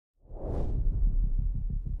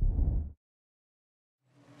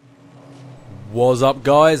What's up,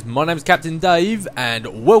 guys? My name's Captain Dave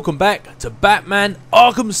and welcome back to Batman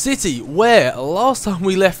Arkham City, where last time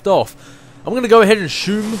we left off, I'm going to go ahead and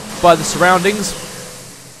assume by the surroundings.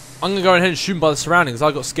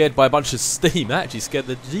 I got scared by a bunch of steam. That actually scared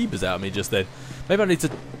the jeebus out of me just then. Maybe I need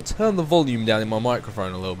to turn the volume down in my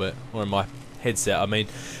microphone a little bit, or in my headset, I mean.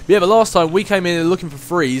 But yeah, but last time we came in looking for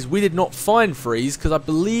Freeze. We did not find Freeze because I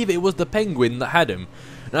believe it was the Penguin that had him.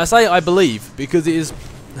 And I say I believe because it is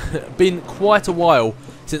been quite a while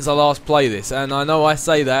since I last played this, and I know I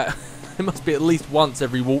say that it must be at least once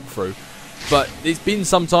every walkthrough, but it's been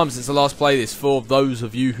some time since I last played this. For those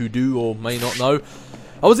of you who do or may not know,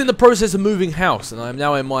 I was in the process of moving house, and I am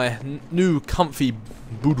now in my new comfy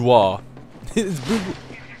boudoir. Is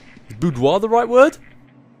boudoir the right word?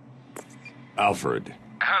 Alfred.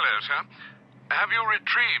 Hello, sir. Have you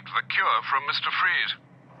retrieved the cure from Mr. Freeze?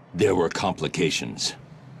 There were complications.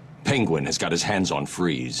 Penguin has got his hands on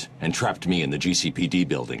Freeze and trapped me in the GCPD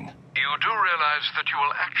building. You do realize that you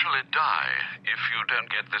will actually die if you don't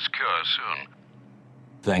get this cure soon.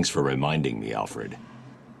 Thanks for reminding me, Alfred.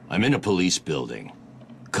 I'm in a police building.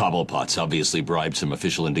 Cobblepot's obviously bribed some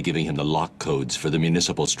official into giving him the lock codes for the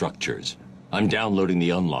municipal structures. I'm downloading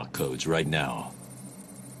the unlock codes right now.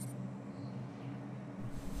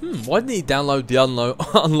 Why didn't he download the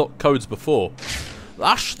unlock codes before?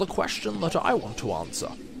 That's the question that I want to answer.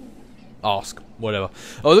 Ask, whatever.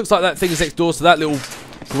 Oh, it looks like that thing is next door, so that little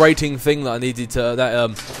grating thing that I needed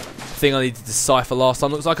to, thing I needed to decipher last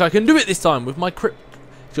time, looks like I can do it this time with my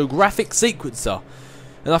cryptographic sequencer.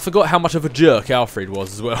 And I forgot how much of a jerk Alfred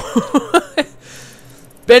was as well.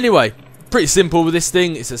 But anyway, pretty simple with this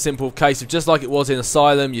thing. It's a simple case of just like it was in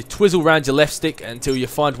Asylum. You twizzle around your left stick until you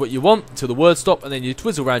find what you want, until the words stop, and then you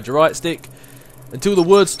twizzle around your right stick until the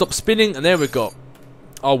words stop spinning, and there we go.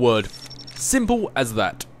 Our word. Simple as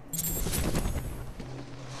that.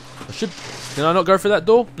 Can I not go through that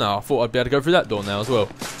door? No, I thought I'd be able to go through that door now as well.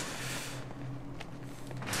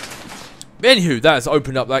 Anywho, that has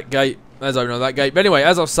opened up that gate. But anyway,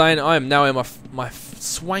 as I was saying, I am now in my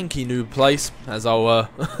swanky new place. As I'll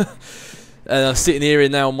and I'm sitting here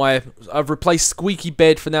in now I've replaced squeaky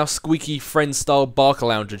bed for now squeaky friend style Barker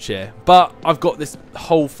lounger chair. But I've got this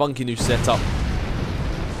whole funky new setup,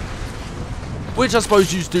 which I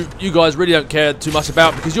suppose you guys really don't care too much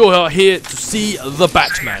about because you're here to see the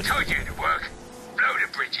Batman. I told you to work. Blow the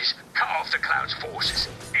bridges, cut off the Cloud's forces.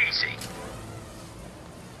 Easy.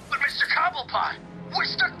 But Mr. Cobblepot, we're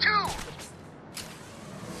stuck too.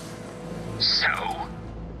 So,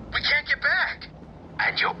 we can't get back.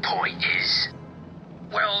 And your point is?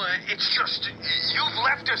 Well, it's just, you've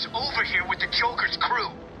left us over here with the Joker's crew.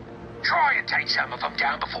 Try and take some of them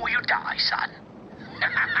down before you die, son.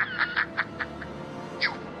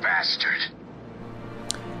 You bastard.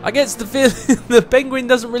 I guess the feeling the Penguin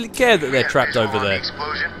doesn't really care that they're trapped over there.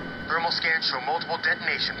 Explosion. Thermal scans show multiple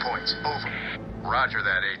detonation points. Over. Roger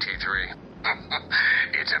that, AT3.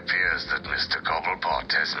 It appears that Mr.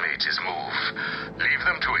 Cobblepot has made his move. Leave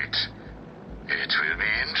them to it. It will be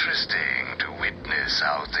interesting to witness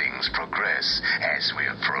how things progress as we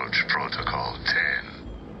approach Protocol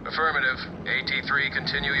 10. Affirmative. AT3,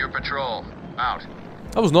 continue your patrol. Out.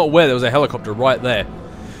 I was not aware there was a helicopter right there.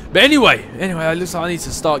 But anyway, it looks like I need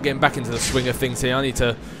to start getting back into the swing of things here. I need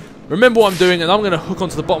to remember what I'm doing, and I'm going to hook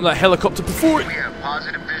onto the bottom of that helicopter before it... We have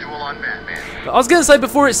positive visual on Batman. I was going to say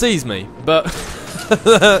before it sees me, but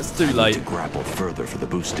that's too late. To grapple further for the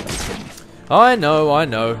boosting thing. I know.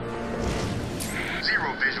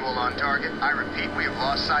 Zero visual on target. I repeat, we have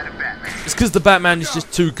lost sight of Batman. It's because the Batman is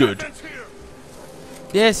just too good.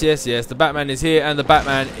 Yes. The Batman is here, and the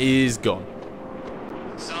Batman is gone.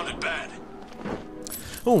 Sounded bad.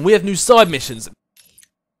 Oh, we have new side missions.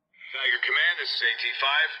 Tiger Command, this is AT5.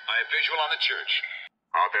 I have visual on the church.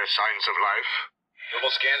 Are there signs of life?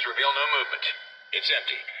 Thermal scans reveal no movement. It's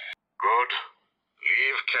empty. Good.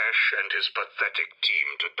 Leave Cash and his pathetic team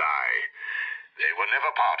to die. They were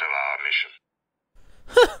never part of our mission.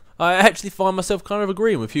 I actually find myself kind of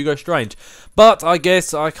agreeing with Hugo Strange. But I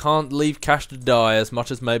guess I can't leave Cash to die as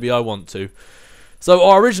much as maybe I want to. So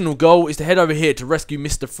our original goal is to head over here to rescue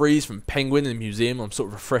Mr. Freeze from Penguin in the museum. I'm sort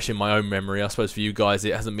of refreshing my own memory. I suppose for you guys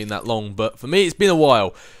it hasn't been that long, but for me it's been a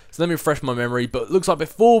while. So let me refresh my memory. But it looks like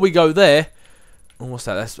before we go there... Oh, what's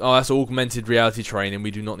that? That's augmented reality training.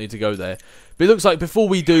 We do not need to go there. But it looks like before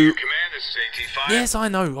we do... Command, this is AT5. Yes, I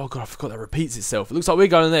know. Oh god, I forgot that repeats itself. It looks like we're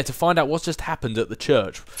going there to find out what's just happened at the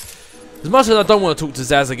church. As much as I don't want to talk to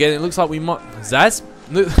Zaz again, it looks like we might... Zaz?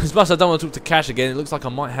 As much as I don't want to talk to Cash again, it looks like I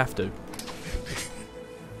might have to.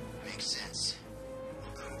 Makes sense.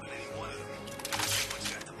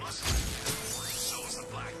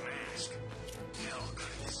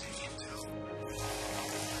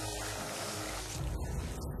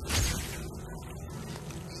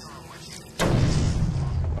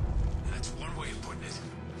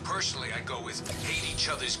 Personally, I go with hate each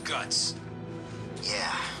other's guts.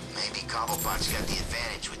 Yeah, maybe Cobblepot's got the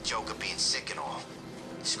advantage with Joker being sick and all.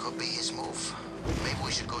 This could be his move. Maybe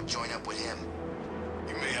we should go join up with him.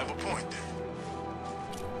 You may have a point there.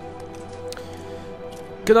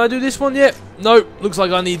 Can I do this one yet? No, looks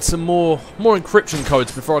like I need some more encryption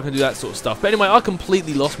codes before I can do that sort of stuff. But anyway, I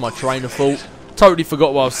completely lost my train of thought. Totally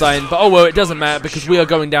forgot what I was saying, but oh well, it doesn't matter because we are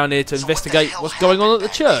going down here to investigate what's going on at the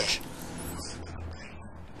church.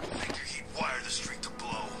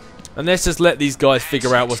 And let's just let these guys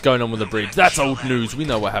figure out what's going on with the bridge. That's old news. We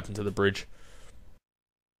know what happened to the bridge.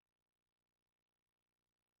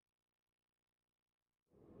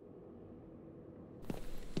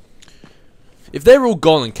 If they're all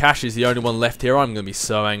gone and Cash is the only one left here, I'm going to be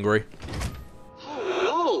so angry.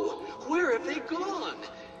 Oh no! Where have they gone?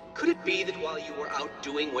 Could it be that while you were out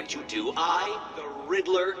doing what you do, I, the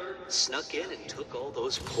Riddler, snuck in and took all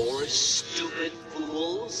those poor, stupid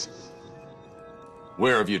fools?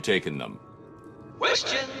 Where have you taken them?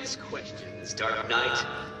 Questions, questions, Dark Knight.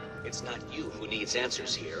 It's not you who needs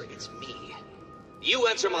answers here, it's me. You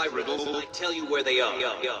answer my riddles and I tell you where they are.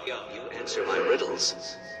 You answer my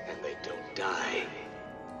riddles and they don't die.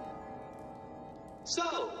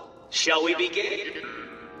 So, shall we begin?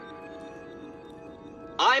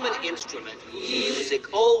 I'm an instrument whose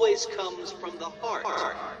music always comes from the heart.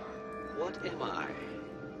 What am I?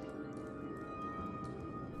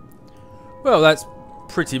 Well, that's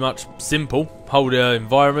pretty much simple. Hold the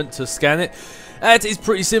environment to scan it. That is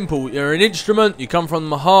pretty simple. You're an instrument, you come from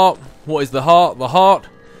the heart. What is the heart? The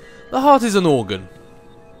heart is an organ.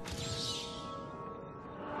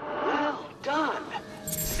 Well done.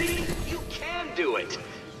 See, you can do it.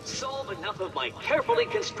 Solve enough of my carefully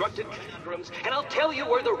constructed conundrums, and I'll tell you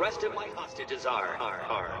where the rest of my hostages are.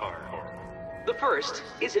 The first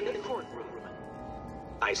is in the courtroom.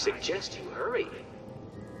 I suggest you hurry.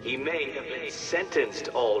 He may have been sentenced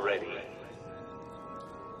already.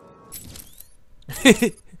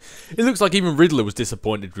 It looks like even Riddler was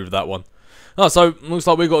disappointed with that one. Oh, so looks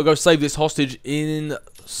like we've got to go save this hostage in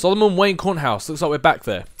Solomon Wayne Courthouse. Looks like we're back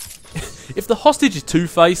there. If the hostage is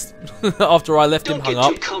Two-Faced after I left him hung up...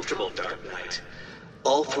 Don't get too comfortable, Dark Knight.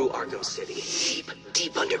 All through Arkham City,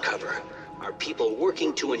 deep undercover, are people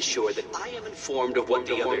working to ensure that I am informed of what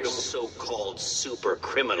the other so-called super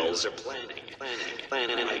criminals are planning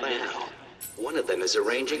right now. One of them is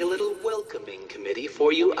arranging a little welcoming committee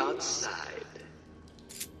for you outside.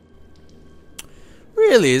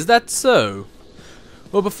 Really? Is that so?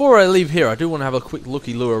 Well, before I leave here, I do want to have a quick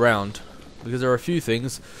looky-loo around. Because there are a few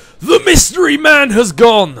things. The mystery man has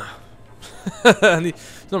gone! And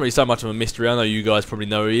it's not really so much of a mystery. I know you guys probably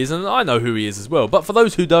know who he is, and I know who he is as well. But for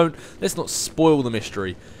those who don't, let's not spoil the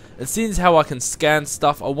mystery. And seeing how I can scan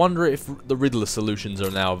stuff, I wonder if the Riddler solutions are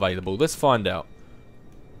now available. Let's find out.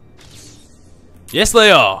 Yes, they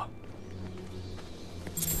are!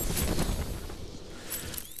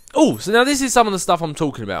 Oh, so now this is some of the stuff I'm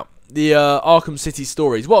talking about. The Arkham City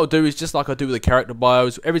stories. What I'll do is just like I do with the character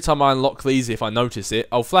bios. Every time I unlock these, if I notice it,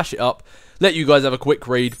 I'll flash it up, let you guys have a quick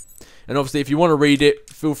read. And obviously, if you want to read it,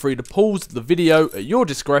 feel free to pause the video at your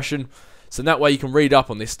discretion. So that way you can read up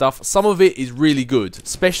on this stuff. Some of it is really good,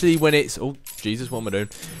 especially when it's... Oh, Jesus, what am I doing?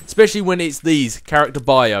 Especially when it's these character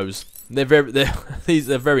bios. They're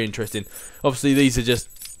very interesting. Obviously, these are just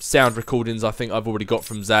sound recordings I think I've already got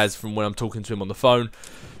from Zaz from when I'm talking to him on the phone.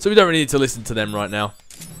 So we don't really need to listen to them right now.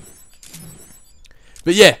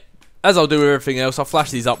 But yeah, as I'll do with everything else, I'll flash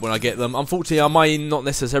these up when I get them. Unfortunately, I may not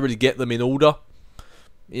necessarily get them in order.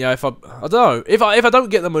 You know, I don't know. If I don't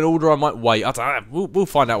get them in order, I might wait. I don't know. We'll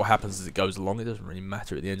find out what happens as it goes along. It doesn't really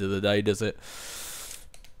matter at the end of the day, does it?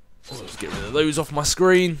 I'll just get rid of those off my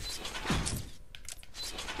screen.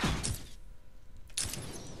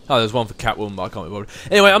 Oh, there's one for Catwoman, but I can't be bothered.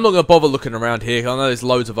 Anyway, I'm not going to bother looking around here. I know there's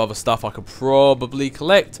loads of other stuff I could probably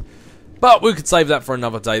collect. But we could save that for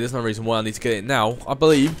another day. There's no reason why I need to get it now. I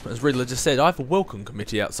believe, as Riddler just said, I have a welcome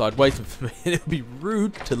committee outside waiting for me. And it would be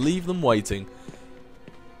rude to leave them waiting.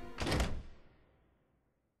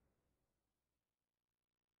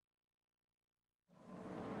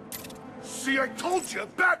 See, I told you,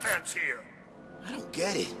 Batman's here! I don't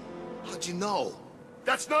get it. How'd you know?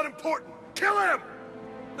 That's not important! Kill him!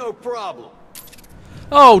 No problem.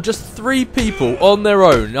 Oh, just 3 people on their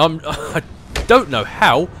own. I don't know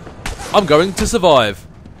how. I'm going to survive.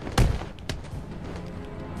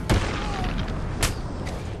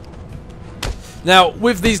 Now,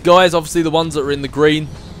 with these guys, obviously the ones that are in the green,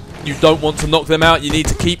 you don't want to knock them out. You need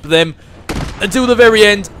to keep them until the very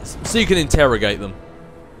end so you can interrogate them.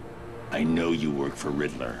 I know you work for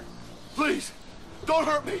Riddler. Please, don't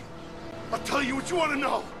hurt me! I'll tell you what you want to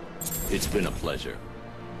know! It's been a pleasure.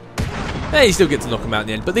 Yeah, you still get to knock them out in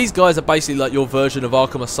the end. But these guys are basically like your version of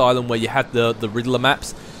Arkham Asylum where you had the Riddler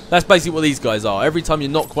maps. That's basically what these guys are. Every time you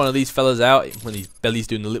knock one of these fellas out, when his belly's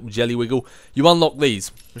doing the little jelly wiggle, you unlock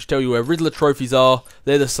these, which tell you where Riddler trophies are.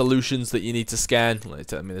 They're the solutions that you need to scan. I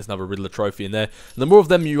mean, there's another Riddler trophy in there. And the more of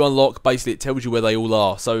them you unlock, basically it tells you where they all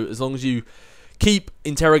are. So as long as you keep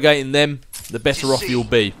interrogating them, the better off you'll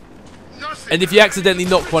be. And if you accidentally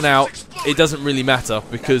knock one out, it doesn't really matter,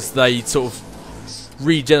 because they sort of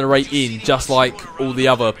regenerate in just like all the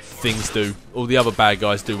other things do, all the other bad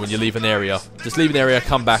guys do when you leave an area. Just leave an area,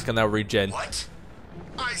 come back, and they'll regen. What?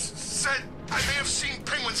 I said I may have seen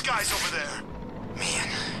Penguin's guys over there. Man,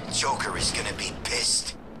 Joker is gonna be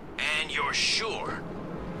pissed. And you're sure?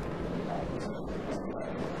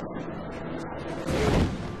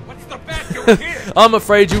 What's the bet you're here? I'm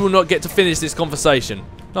afraid you will not get to finish this conversation.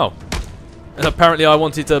 Oh. And apparently I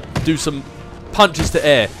wanted to do some punches to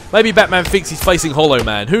air. Maybe Batman thinks he's facing Hollow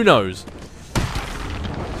Man. Who knows?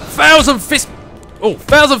 Thousand Fists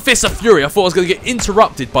of Fury. I thought I was going to get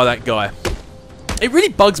interrupted by that guy. It really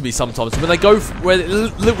bugs me sometimes when they go where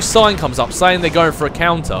the little sign comes up saying they're going for a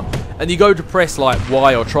counter, and you go to press like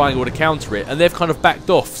Y or triangle to counter it, and they've kind of backed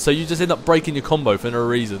off, so you just end up breaking your combo for no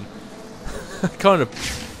reason. Kind of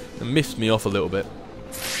miffs me off a little bit.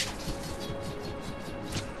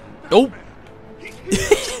 Oh!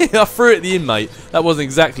 I threw it at the inmate. That wasn't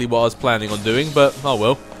exactly what I was planning on doing, but oh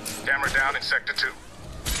well. Camera down in Sector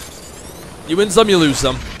 2. You win some, you lose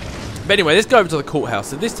some. But anyway, let's go over to the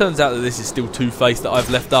courthouse. If this turns out that this is still Two-Face that I've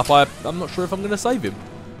left up, I'm not sure if I'm going to save him.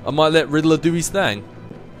 I might let Riddler do his thing.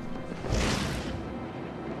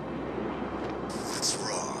 What's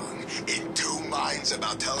wrong? In two minds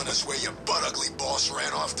about telling us where your butt-ugly boss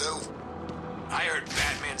ran off to? I heard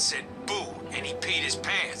Batman said boo, and he peed his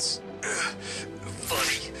pants.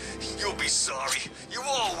 Funny. You'll be sorry. You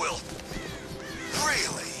all will.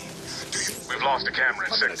 Really? We've lost a camera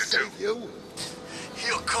in Sector 2. You?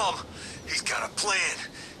 He'll come. He's got a plan.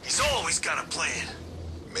 He's always got a plan.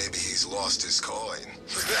 Maybe he's lost his coin.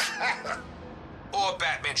 Or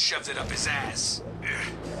Batman shoved it up his ass.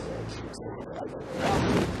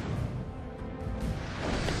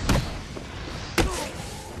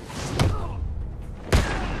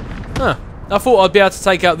 Huh. I thought I'd be able to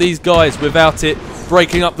take out these guys without it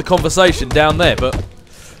breaking up the conversation down there, but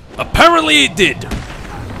apparently it did.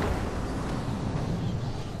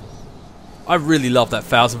 I really love that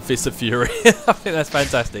Thousand Fists of Fury. I think that's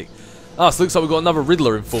fantastic. Ah, so looks like we've got another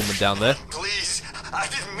Riddler informant down there. Please, I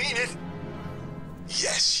didn't mean it.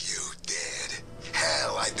 Yes, you did.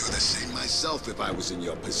 Hell, I'd do the same myself if I was in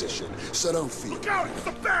your position. So don't feel. Look out, it's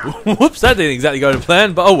the barrel. Whoops, that didn't exactly go to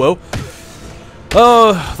plan, but oh well.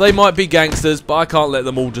 Oh, they might be gangsters, but I can't let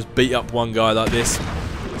them all just beat up one guy like this.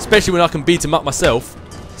 Especially when I can beat him up myself.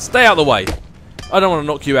 Stay out of the way. I don't want to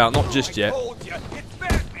knock you out, not just yet. It's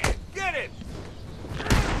Batman. Get it.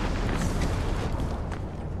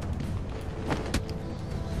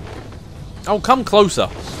 Oh, come closer.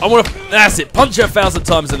 I want to... That's it. Punch you 1,000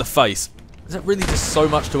 times in the face. Is that really just so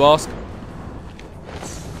much to ask?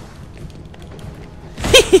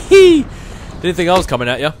 Didn't think I was coming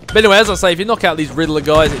at you. But anyway, as I say, if you knock out these Riddler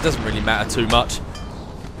guys, it doesn't really matter too much,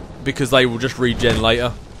 because they will just regen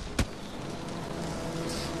later.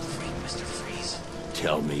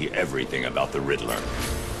 Tell me everything about the Riddler.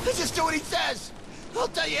 Just do what he says. I'll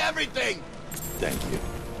tell you everything. Thank you.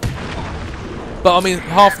 But I mean,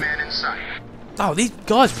 half... Man in sight. Oh, these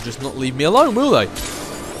guys will just not leave me alone, will they?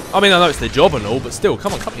 I mean, I know it's their job and all, but still,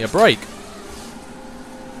 come on, cut me a break.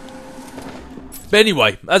 But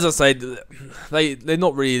anyway, as I said, they're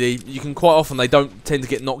not really... You can quite often, they don't tend to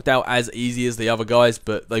get knocked out as easy as the other guys,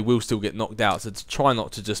 but they will still get knocked out, so try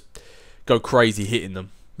not to just go crazy hitting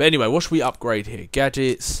them. But anyway, what should we upgrade here?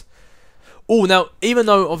 Gadgets. Oh, now, even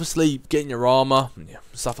though, obviously, getting your armor,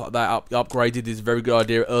 stuff like that upgraded is a very good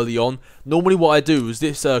idea early on, normally what I do is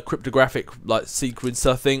this cryptographic, like,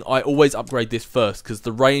 sequencer thing, I always upgrade this first, because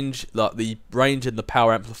the range, like, the range and the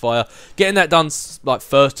power amplifier, getting that done, like,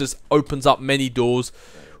 first just opens up many doors,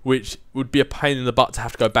 which would be a pain in the butt to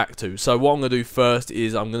have to go back to. So what I'm going to do first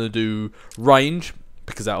is I'm going to do range,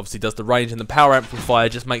 because that obviously does the range, and the power amplifier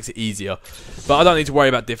just makes it easier. But I don't need to worry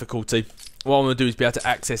about difficulty. What I'm going to do is be able to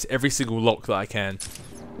access every single lock that I can. So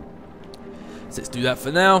let's do that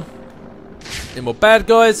for now. Any more bad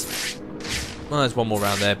guys? Well, there's one more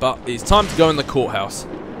around there, but it's time to go in the courthouse.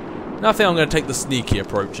 Now I think I'm going to take the sneaky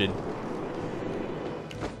approach in.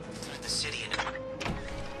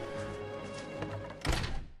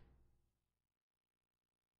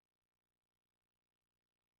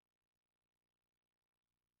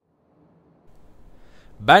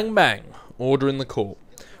 Bang bang, order in the court.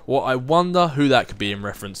 Well, I wonder who that could be in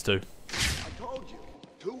reference to.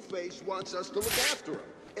 Two-Face wants us to look after him.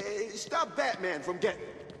 Stop Batman from getting him.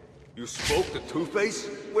 You spoke to Two-Face?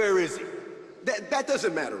 Where is he? That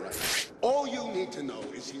doesn't matter right now. All you need to know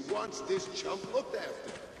is he wants this chump looked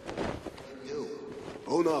after. You.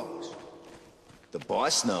 Who knows? The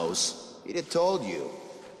boss knows. He'd have told you.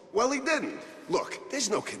 Well, he didn't. Look,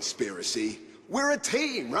 there's no conspiracy. We're a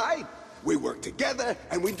team, right? We work together,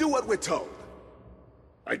 and we do what we're told.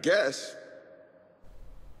 I guess.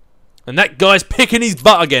 And that guy's picking his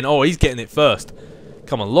butt again. Oh, he's getting it first.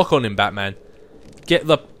 Come on, lock on him, Batman. Get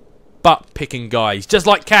the butt-picking guy. He's just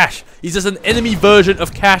like Cash. He's just an enemy version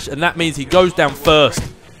of Cash, and that means he goes down first.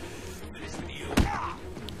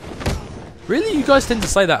 Really? You guys tend to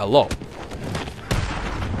say that a lot.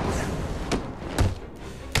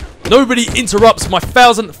 Nobody interrupts my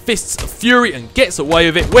 1,000 fists of fury and gets away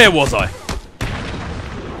with it. Where was I?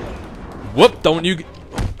 Whoop, don't you...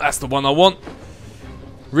 That's the one I want.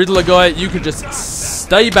 Riddler guy, you can just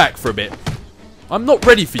stay back for a bit. I'm not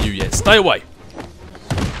ready for you yet. Stay away.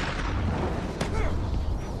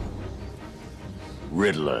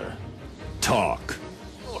 Riddler, talk.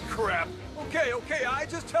 Oh, crap. Okay, I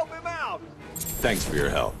just help him out. Thanks for your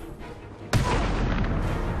help.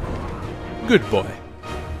 Good boy.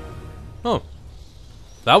 Oh.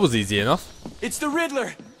 That was easy enough. It's the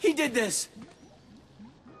Riddler! He did this!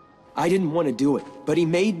 I didn't want to do it, but he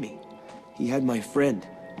made me. He had my friend.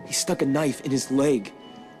 He stuck a knife in his leg.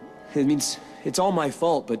 It means it's all my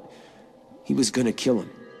fault, but he was gonna kill him.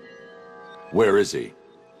 Where is he?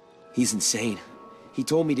 He's insane. He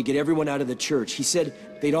told me to get everyone out of the church. He said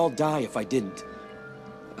they'd all die if I didn't.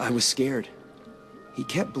 I was scared. He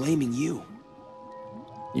kept blaming you.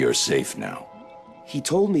 You're safe now. He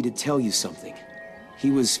told me to tell you something. He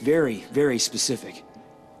was very, very specific.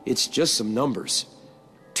 It's just some numbers.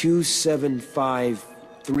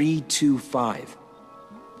 275325.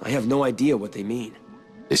 I have no idea what they mean.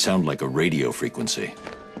 They sound like a radio frequency.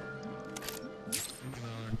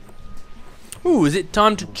 Ooh, is it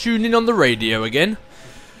time to tune in on the radio again?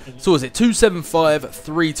 So is it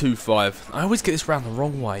 275325? I always get this round the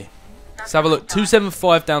wrong way. Let's have a look.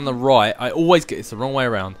 275 down the right. I always get this the wrong way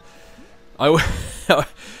around.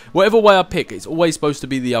 Whatever way I pick, it's always supposed to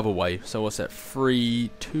be the other way. So what's that?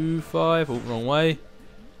 325? Oh, wrong way.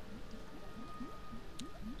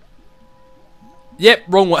 Yep,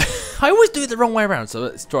 wrong way. I always do it the wrong way around. So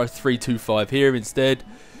let's try 325 here instead.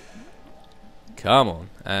 Come on.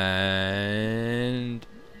 And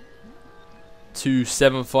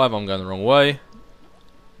 275. I'm going the wrong way.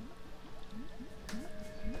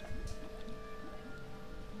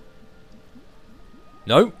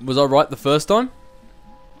 No, was I right the first time?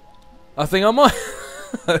 I think I might.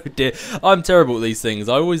 Oh dear, I'm terrible at these things.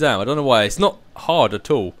 I always am. I don't know why. It's not hard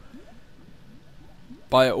at all,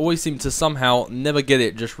 but I always seem to somehow never get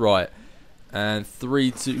it just right. And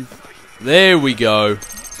 3, 2. There we go.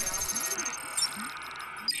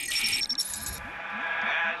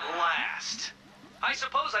 At last. I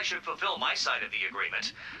suppose I should fulfill my side of the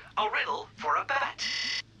agreement. A riddle for a bat.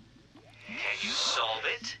 Can you solve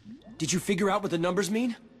it? Did you figure out what the numbers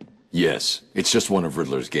mean? Yes, it's just one of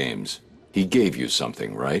Riddler's games. He gave you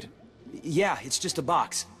something, right? Yeah, it's just a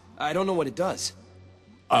box. I don't know what it does.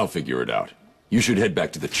 I'll figure it out. You should head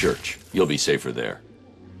back to the church. You'll be safer there.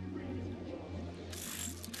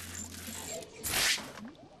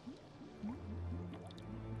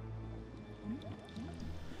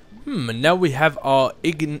 And now we have our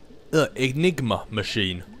Enigma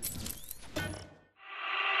machine.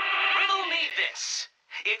 Riddle me this.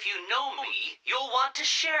 If you know me, you'll want to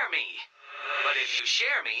share me. But if you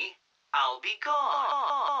share me, I'll be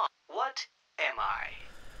gone. What am I?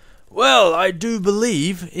 Well, I do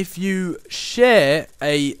believe if you share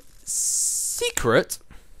a secret,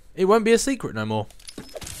 it won't be a secret no more.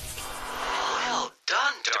 Well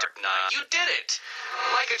done, Dark Knight. You did it.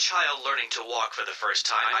 Like a child learning to walk for the first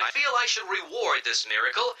time, I feel I should reward this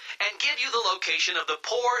miracle and give you the location of the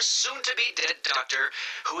poor, soon-to-be-dead doctor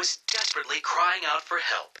who is desperately crying out for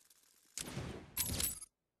help.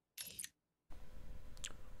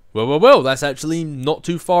 Well, that's actually not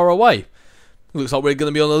too far away. Looks like we're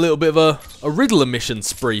going to be on a little bit of a Riddler mission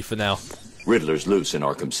spree for now. Riddler's loose in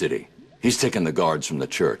Arkham City. He's taken the guards from the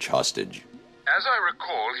church hostage. As I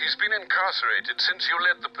recall, he's been incarcerated since you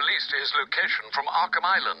led the police to his location from Arkham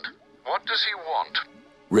Island. What does he want?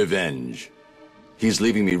 Revenge. He's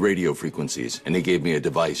leaving me radio frequencies, and he gave me a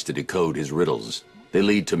device to decode his riddles. They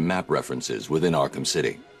lead to map references within Arkham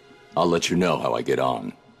City. I'll let you know how I get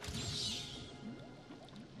on.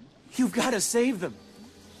 You've got to save them.